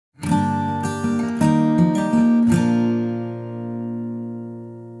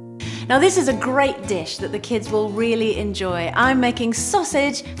Now this is a great dish that the kids will really enjoy. I'm making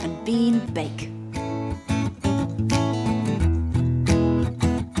sausage and bean bake.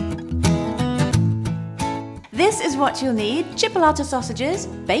 This is what you'll need: chipolata sausages,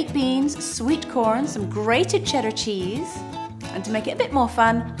 baked beans, sweet corn, some grated cheddar cheese, and to make it a bit more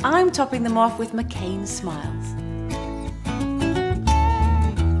fun, I'm topping them off with McCain Smiles.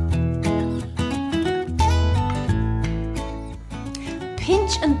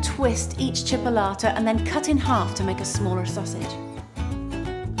 Pinch and twist each chipolata and then cut in half to make a smaller sausage.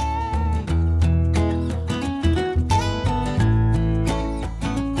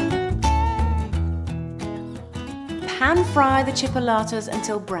 Pan fry the chipolatas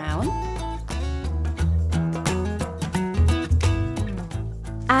until brown.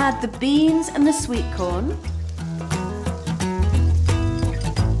 Add the beans and the sweet corn.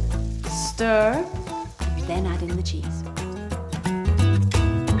 Stir, then add in the cheese.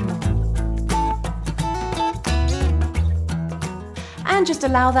 And just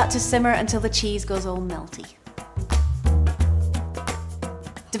allow that to simmer until the cheese goes all melty.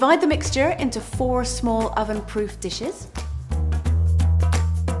 Divide the mixture into 4 small oven-proof dishes.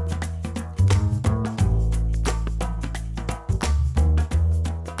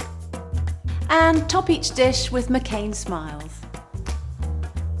 And top each dish with McCain Smiles.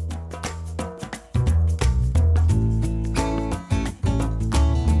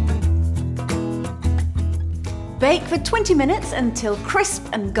 Bake for 20 minutes until crisp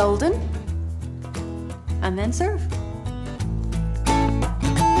and golden, and then serve.